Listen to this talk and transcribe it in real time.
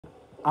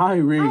I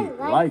really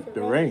like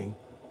the rain.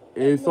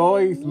 It's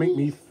always make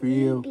me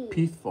feel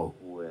peaceful.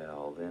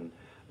 Well, then,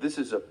 this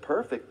is a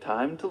perfect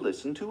time to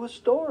listen to a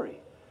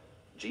story.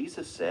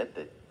 Jesus said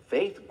that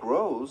faith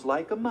grows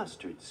like a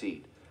mustard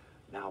seed.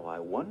 Now, I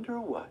wonder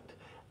what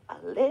a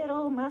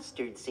little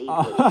mustard seed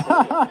would say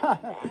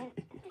about that.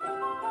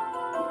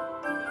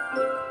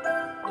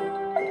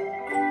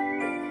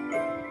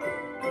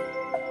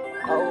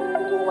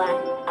 Oh,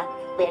 I'm a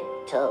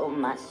little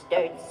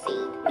mustard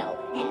seed, no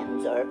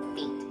hands or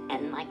feet,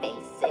 and my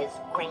face is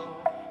green.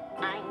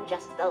 I'm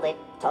just a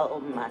little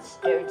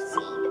mustard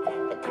seed,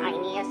 the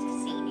tiniest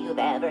seed you've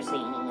ever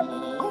seen.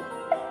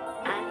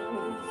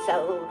 I'm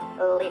so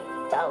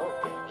little,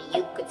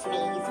 you could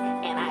sneeze,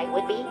 and I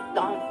would be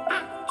gone.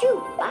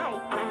 Achoo!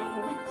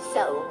 I'm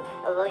so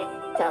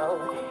little,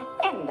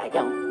 and I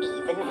don't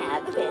even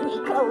have any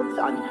clothes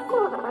on.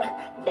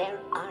 There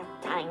are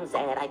times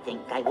that I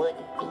think I would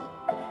be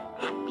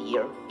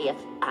happier if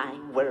I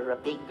were a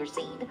bigger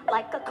seed,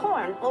 like a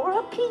corn or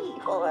a pea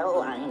or a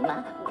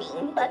lima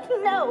bean. But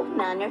no,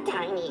 none are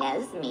tiny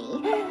as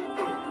me.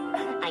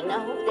 I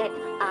know that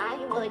I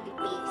would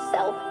be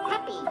so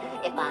happy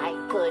if I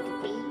could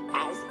be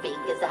as big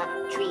as a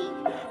tree.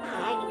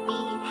 I'd be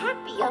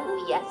happy,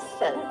 oh yes,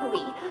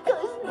 sirree,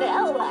 'cause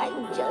now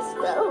I'm just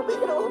a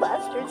little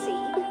mustard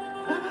seed.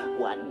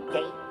 One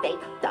day they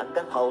dug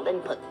a hole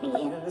and put me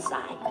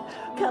inside,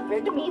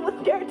 covered me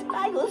with dirt.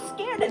 I was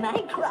scared and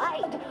I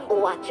cried.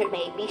 Water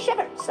made me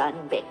shiver,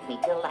 sun baked me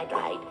till I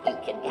dried. You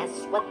can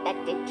guess what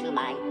that did to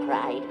my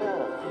pride.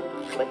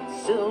 But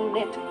soon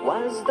it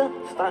was the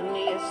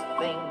funniest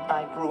thing.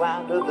 I grew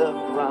out of the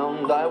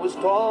ground. I was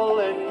tall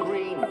and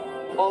green.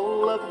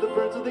 All of the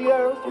birds of the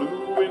air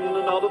flew in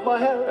and out of my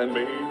hair and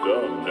made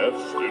a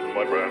nest in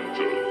my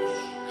branches.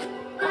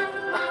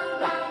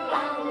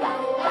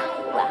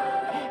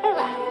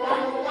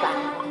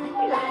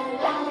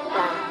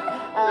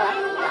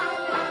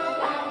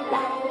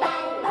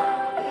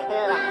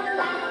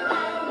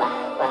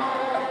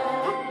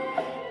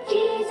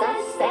 Jesus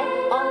said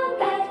all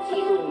that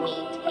you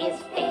need is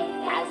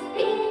faith as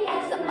big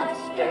as a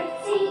mustard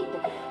seed.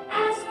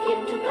 Ask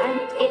him to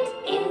plant it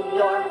in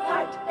your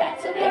heart.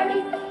 That's a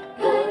very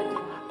good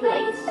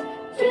place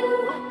to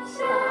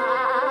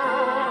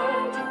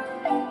start.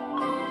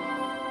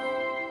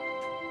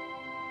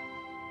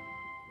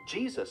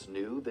 Jesus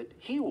knew that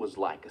he was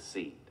like a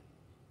seed.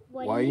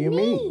 What do you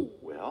mean?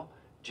 Well,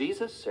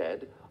 Jesus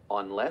said,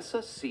 unless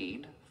a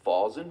seed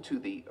falls into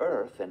the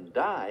earth and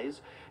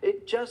dies,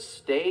 it just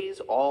stays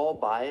all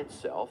by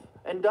itself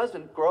and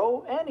doesn't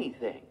grow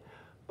anything.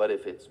 But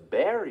if it's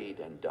buried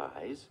and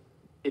dies,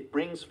 it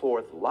brings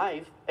forth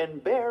life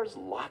and bears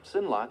lots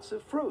and lots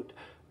of fruit.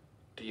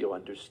 Do you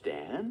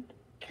understand?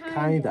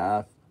 Kind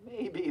of.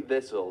 Maybe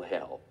this'll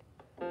help.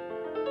 Would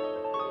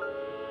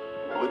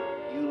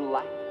you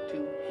like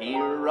to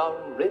hear a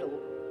riddle?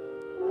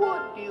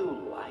 Would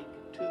you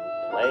like to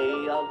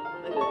play a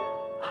little?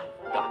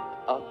 I've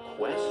got a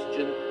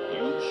question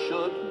you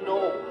should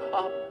know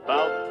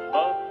about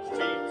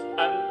seeds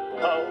and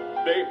how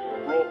they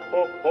grow.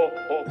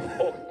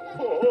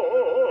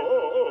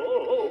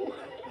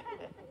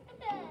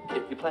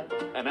 If you plant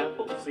an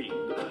apple seed,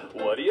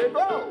 what do you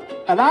grow?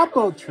 An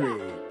apple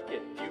tree.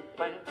 If you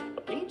plant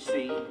a peach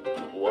seed,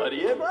 what do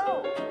you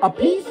grow? A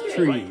peach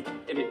tree. Right.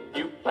 And if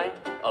you plant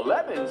a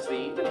lemon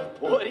seed,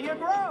 what do you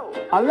grow?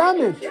 A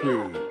lemon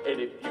tree. And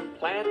if you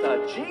plant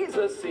a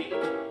Jesus seed,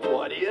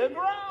 what do you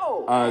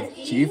grow? A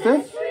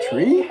Jesus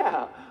tree?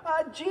 Yeah,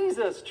 a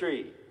Jesus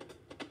tree.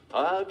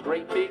 A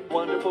great big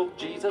wonderful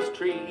Jesus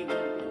tree.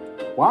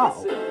 Wow.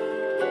 Listen,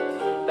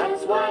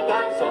 that's why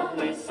God's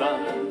only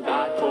Son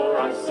died for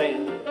our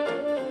sin.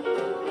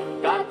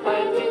 God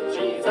planted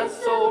Jesus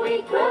so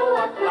we grow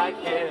up like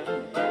him.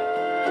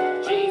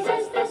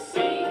 Jesus the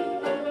seed,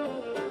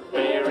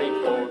 very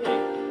for me.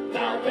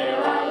 Now there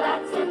are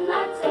lots and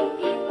lots of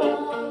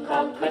people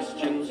called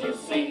Christians, you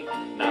see.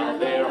 Now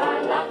there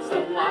are lots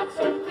and lots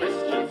of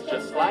Christians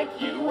just like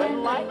you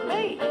and like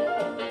me.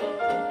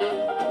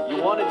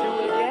 You want to do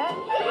it again?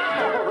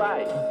 All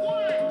right.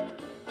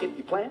 If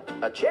you plant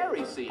a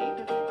cherry seed,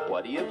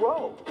 what do you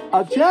grow?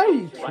 A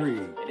cherry tree.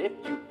 Right. And if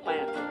you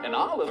plant an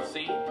olive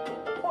seed,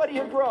 what do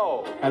you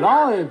grow? An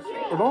orange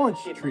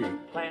tree. If you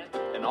plant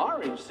an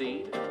orange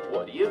seed,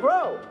 what do you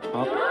grow?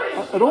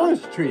 An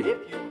orange tree.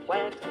 If you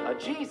plant a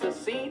Jesus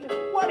seed,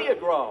 what do you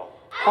grow?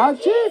 A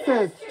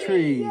Jesus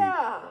tree.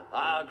 Yeah,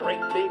 a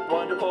great big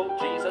wonderful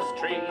Jesus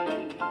tree.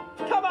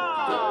 Come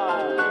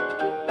on!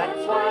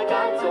 That's why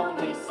God's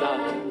only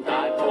Son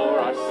died for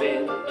our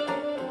sin.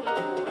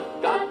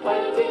 God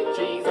planted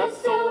Jesus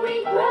so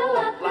we grow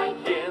up like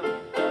him.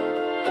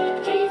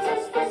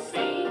 Jesus the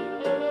seed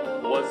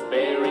was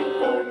buried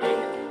for me.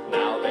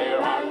 Now there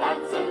are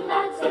lots and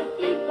lots of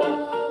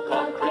people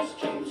called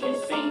Christians, you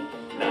see.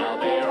 Now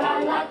there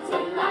are lots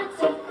and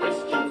lots of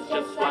Christians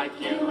just like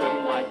you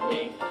and like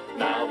me.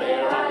 Now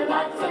there are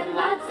lots and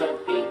lots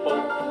of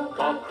people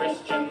called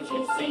Christians,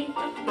 you see.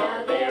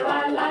 Now there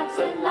are lots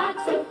and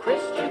lots of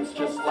Christians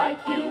just like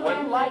you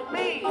and like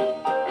me.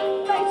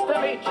 Nice to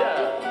meet you.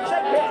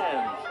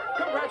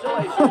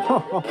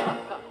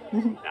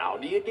 Congratulations. Now,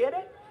 do you get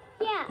it?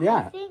 Yeah,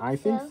 Yeah, I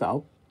think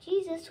so.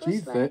 Jesus was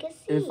Jesus like a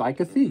seed. is like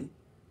a seed.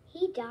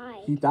 He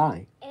died. He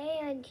died.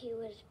 And he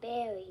was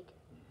buried.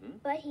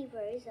 But he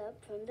rose up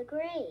from the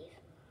grave.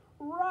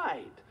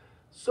 Right.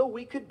 So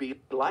we could be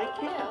like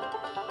him.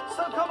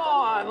 So come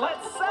on,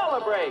 let's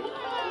celebrate.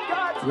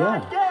 God's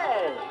not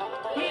dead.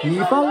 He's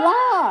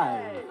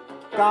alive.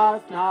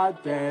 God's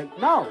not dead.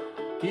 No.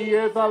 He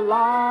is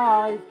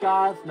alive.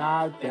 God's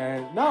not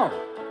dead. No.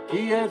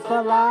 He is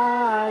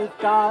alive.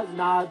 God's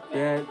not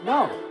dead.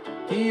 No.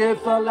 He is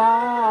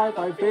alive.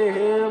 I feel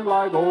him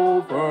like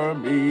over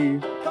me.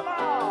 Come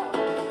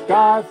on.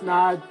 God's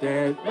not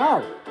dead.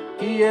 No.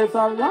 He is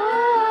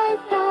alive.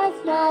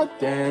 God's not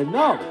dead.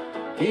 No.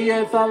 He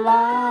is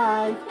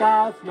alive.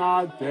 God's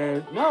not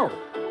dead. No.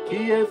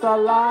 He is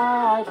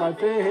alive. I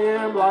feel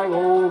him like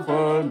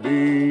over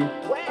me.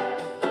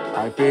 Where?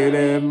 I feel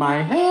in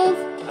my hands.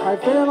 I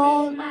feel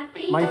on my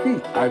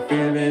feet. I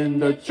feel in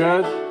the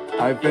church.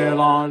 I feel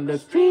on the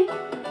street.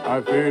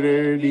 I feel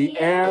in the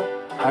air.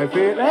 I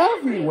feel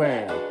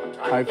everywhere.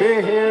 I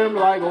feel him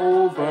like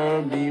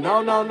over me.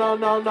 No, no, no,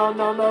 no, no,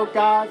 no, no.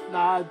 God's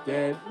not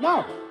dead.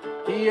 No.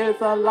 He is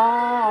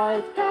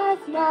alive.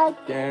 God's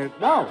not dead.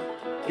 No.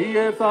 He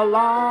is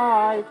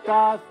alive.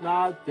 God's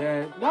not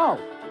dead. No.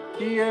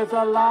 He is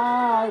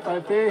alive.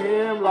 I feel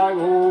him like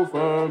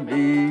over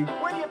me.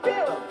 Where do you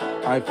feel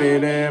him? I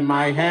feel in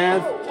my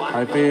hands.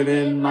 I feel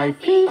in my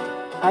feet.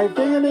 I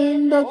feel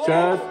in the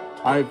church.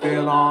 I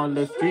feel on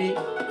the street.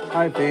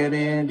 I feel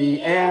in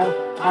the air.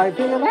 I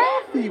feel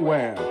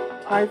everywhere.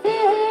 I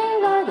feel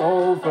him like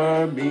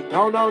over me.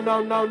 No, no,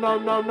 no, no, no,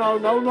 no, no,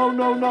 no, no,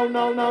 no, no,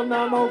 no, no,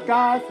 no, no.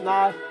 God's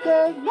not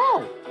dead.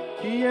 No.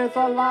 He is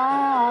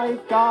alive.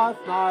 God's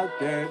not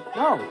dead.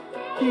 No.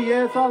 He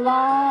is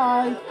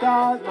alive.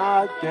 God's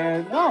not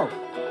dead. No.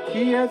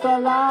 He is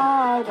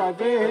alive. I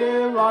feel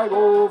him like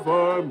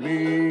over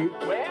me.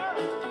 Where?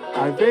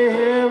 I feel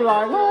him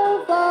like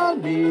over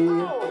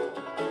me.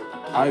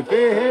 I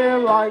feel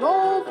him like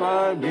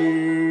over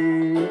me.